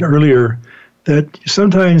point you made earlier, that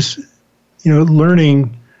sometimes,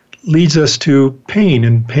 learning leads us to pain,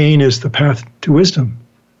 and pain is the path to wisdom.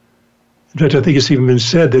 In fact, I think it's even been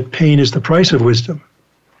said that pain is the price of wisdom.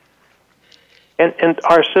 And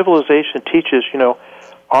our civilization teaches,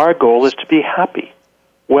 our goal is to be happy.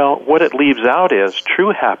 Well, what it leaves out is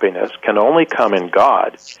true happiness can only come in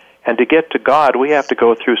God. And to get to God, we have to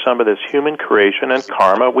go through some of this human creation and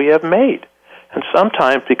karma we have made. And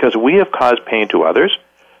sometimes, because we have caused pain to others,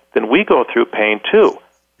 then we go through pain too.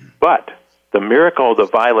 But the miracle of the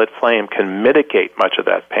violet flame can mitigate much of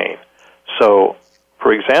that pain. So,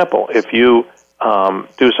 for example, if you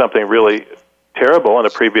do something really terrible in a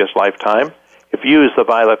previous lifetime, if you use the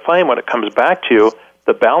violet flame, when it comes back to you,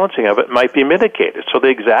 the balancing of it might be mitigated. So the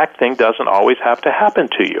exact thing doesn't always have to happen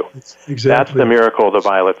to you. Exactly. That's the miracle of the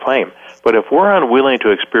violet flame. But if we're unwilling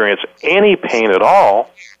to experience any pain at all,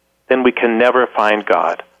 then we can never find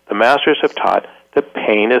God. The masters have taught that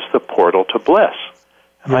pain is the portal to bliss.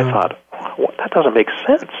 And I thought, well, that doesn't make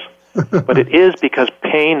sense. But it is, because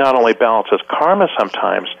pain not only balances karma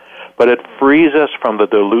sometimes, but it frees us from the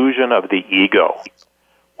delusion of the ego.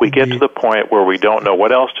 We get to the point where we don't know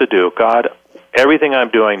what else to do. God, everything I'm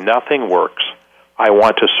doing, nothing works. I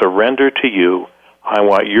want to surrender to you. I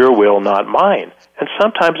want your will, not mine. And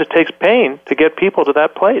sometimes it takes pain to get people to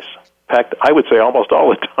that place. In fact, I would say almost all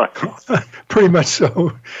the time. Pretty much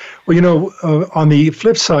so. Well, on the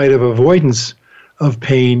flip side of avoidance of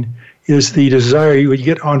pain is the desire, you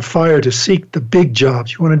get on fire to seek the big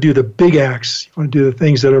jobs. You want to do the big acts. You want to do the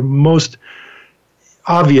things that are most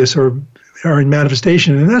obvious or are in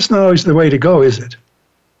manifestation. And that's not always the way to go, is it?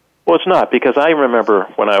 Well, it's not, because I remember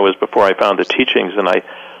before I found the teachings, and I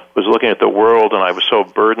was looking at the world, and I was so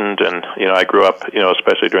burdened, and, I grew up,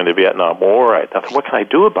 especially during the Vietnam War. I thought, what can I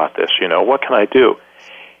do about this? What can I do?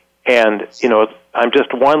 And, I'm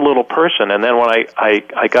just one little person. And then when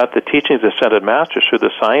I got the teachings of Ascended Masters through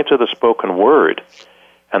the science of the spoken word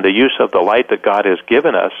and the use of the light that God has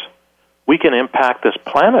given us, we can impact this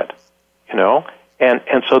planet,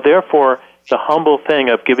 And so therefore, the humble thing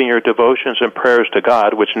of giving your devotions and prayers to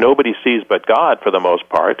God, which nobody sees but God for the most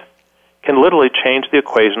part, can literally change the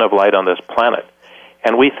equation of light on this planet.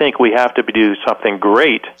 And we think we have to do something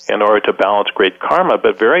great in order to balance great karma,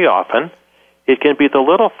 but very often it can be the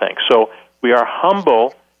little things. So we are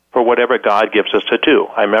humble for whatever God gives us to do.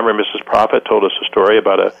 I remember Mrs. Prophet told us a story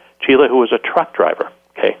about a Chila who was a truck driver.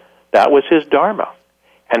 Okay, that was his dharma.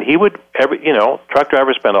 And he would, truck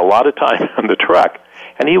drivers spend a lot of time on the truck,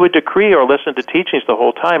 and he would decree or listen to teachings the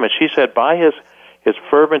whole time. And she said by his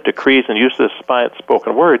fervent decrees and use of the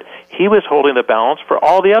spoken word, he was holding the balance for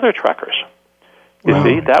all the other truckers. You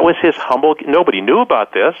see, that was his humble, nobody knew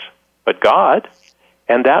about this but God,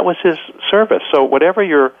 and that was his service. So whatever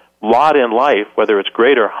your lot in life, whether it's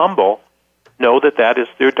great or humble, know that that is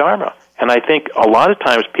their dharma. And I think a lot of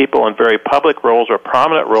times people in very public roles or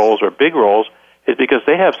prominent roles or big roles is because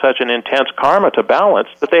they have such an intense karma to balance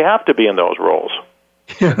that they have to be in those roles.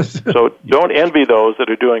 Yes. So don't envy those that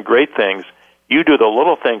are doing great things. You do the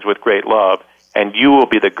little things with great love, and you will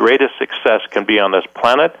be the greatest success can be on this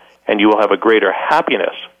planet, and you will have a greater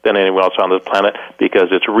happiness than anyone else on this planet, because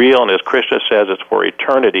it's real, and as Krishna says, it's for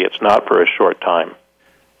eternity. It's not for a short time.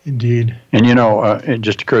 Indeed. And, it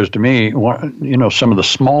just occurs to me, some of the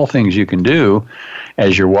small things you can do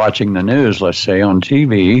as you're watching the news, let's say on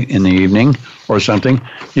TV in the evening or something,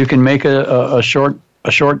 you can make a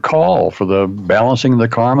short call for the balancing of the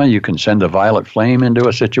karma. You can send a violet flame into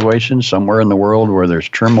a situation somewhere in the world where there's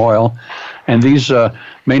turmoil. And these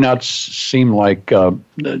may not seem like,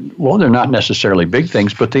 they're not necessarily big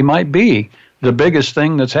things, but they might be the biggest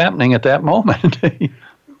thing that's happening at that moment.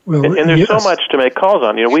 Well, and there's so much to make calls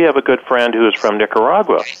on. We have a good friend who is from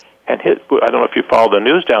Nicaragua, and I don't know if you follow the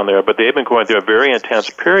news down there, but they've been going through a very intense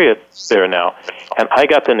period there now. And I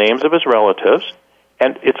got the names of his relatives,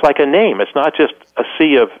 and it's like a name. It's not just a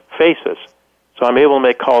sea of faces. So I'm able to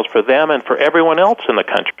make calls for them and for everyone else in the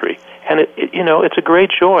country. And, it's a great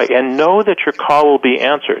joy. And know that your call will be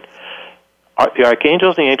answered. The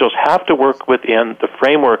archangels and the angels have to work within the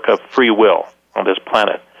framework of free will on this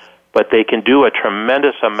planet. But they can do a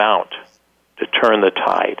tremendous amount to turn the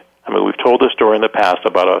tide. I mean, we've told the story in the past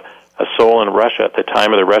about a soul in Russia at the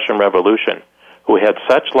time of the Russian Revolution who had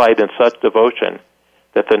such light and such devotion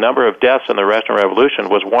that the number of deaths in the Russian Revolution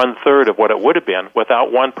was 1/3 of what it would have been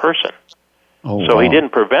without one person. Oh, so wow. He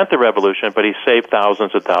didn't prevent the revolution, but he saved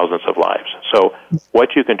thousands and thousands of lives. So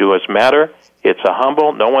what you can do is matter. It's a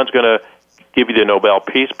humble. No one's going to give you the Nobel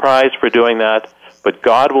Peace Prize for doing that, but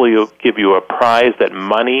God will give you a prize that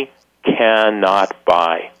money cannot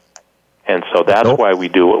buy. And so that's why we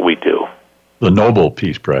do what we do. The Nobel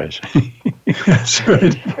Peace Prize. That's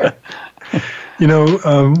right.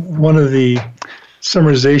 One of the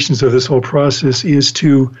summarizations of this whole process is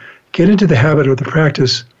to get into the habit or the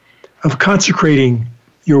practice of consecrating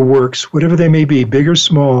your works, whatever they may be, big or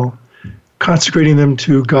small, consecrating them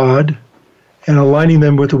to God and aligning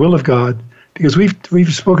them with the will of God. Because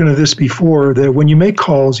we've spoken of this before, that when you make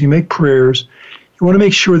calls, you make prayers, you want to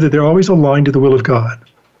make sure that they're always aligned to the will of God.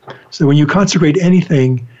 So when you consecrate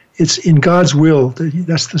anything, it's in God's will.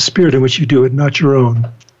 That's the spirit in which you do it, not your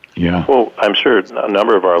own. Yeah. Well, I'm sure a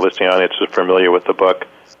number of our listening audience is familiar with the book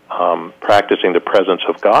Practicing the Presence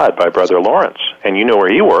of God by Brother Lawrence. And you know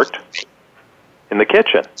where he worked? In the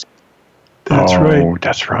kitchen. That's right.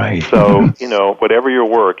 That's right. So, whatever your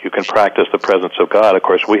work, you can practice the presence of God. Of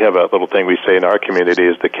course, we have a little thing we say in our community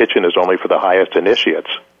is the kitchen is only for the highest initiates.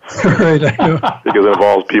 Right, I know. Because it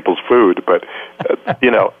involves people's food. But,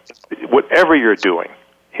 whatever you're doing,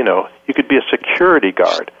 you could be a security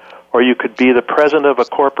guard, or you could be the president of a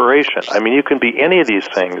corporation. I mean, you can be any of these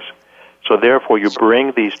things. So therefore, you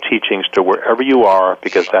bring these teachings to wherever you are,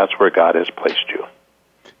 because that's where God has placed you.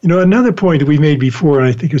 Another point that we made before, and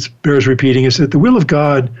I think it bears repeating, is that the will of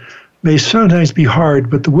God may sometimes be hard,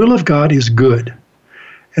 but the will of God is good.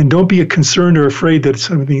 And don't be concerned or afraid that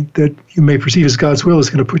something that you may perceive as God's will is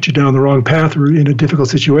going to put you down the wrong path or in a difficult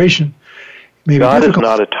situation. God is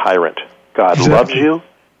not a tyrant. God loves you.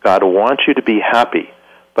 God wants you to be happy.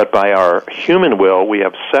 But by our human will, we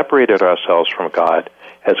have separated ourselves from God.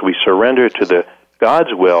 As we surrender to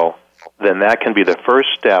God's will, then that can be the first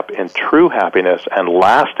step in true happiness and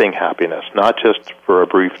lasting happiness, not just for a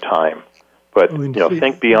brief time. But,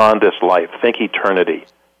 think beyond this life. Think eternity.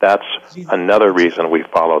 That's another reason we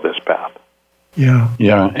follow this path. Yeah.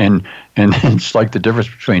 Yeah, and it's like the difference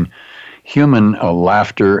between human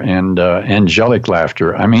laughter and angelic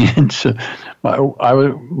laughter. I mean, it's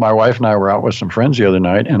my wife and I were out with some friends the other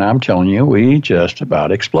night, and I'm telling you, we just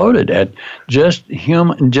about exploded at just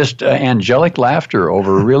angelic laughter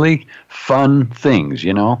over really fun things,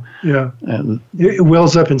 Yeah. It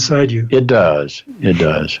wells up inside you. It does. It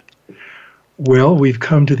does. Well, we've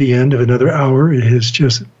come to the end of another hour. It has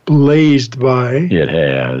just blazed by. It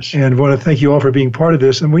has. And I want to thank you all for being part of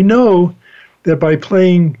this. And we know that by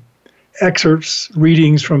playing excerpts,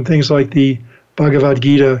 readings from things like the Bhagavad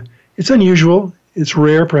Gita, it's unusual, it's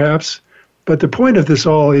rare perhaps, but the point of this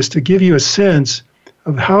all is to give you a sense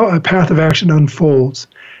of how a path of action unfolds.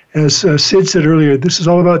 As Sid said earlier, this is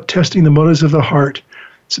all about testing the motives of the heart.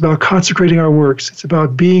 It's about consecrating our works. It's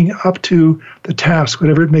about being up to the task,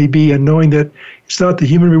 whatever it may be, and knowing that it's not the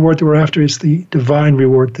human reward that we're after, it's the divine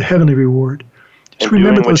reward, the heavenly reward. Just and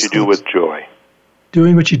doing what you do with joy.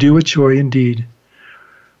 Doing what you do with joy, indeed.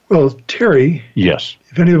 Well, Terry. Yes.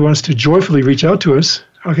 If anyone wants to joyfully reach out to us,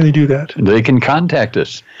 how can they do that? They can contact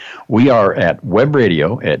us. We are at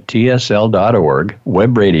webradio@tsl.org,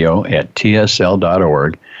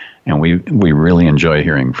 webradio@tsl.org, and we really enjoy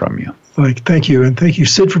hearing from you. Thank you. And thank you,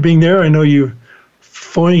 Sid, for being there. I know you're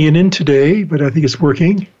phoning it in today, but I think it's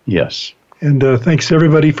working. Yes. And thanks,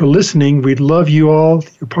 everybody, for listening. We love you all.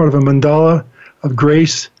 You're part of a mandala of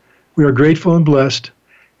grace. We are grateful and blessed.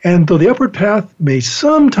 And though the upward path may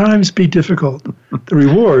sometimes be difficult, the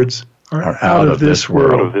rewards are out of this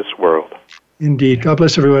world. Out of this world. Indeed. God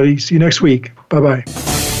bless everybody. See you next week. Bye-bye.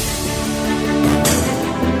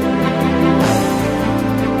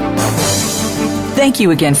 Thank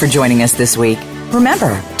you again for joining us this week.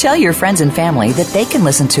 Remember, tell your friends and family that they can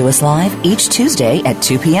listen to us live each Tuesday at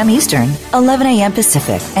 2 p.m. Eastern, 11 a.m.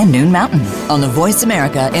 Pacific, and noon Mountain on the Voice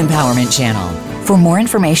America Empowerment Channel. For more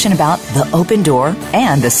information about The Open Door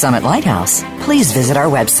and the Summit Lighthouse, please visit our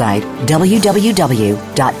website, www.tsl.org.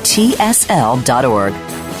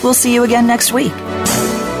 We'll see you again next week.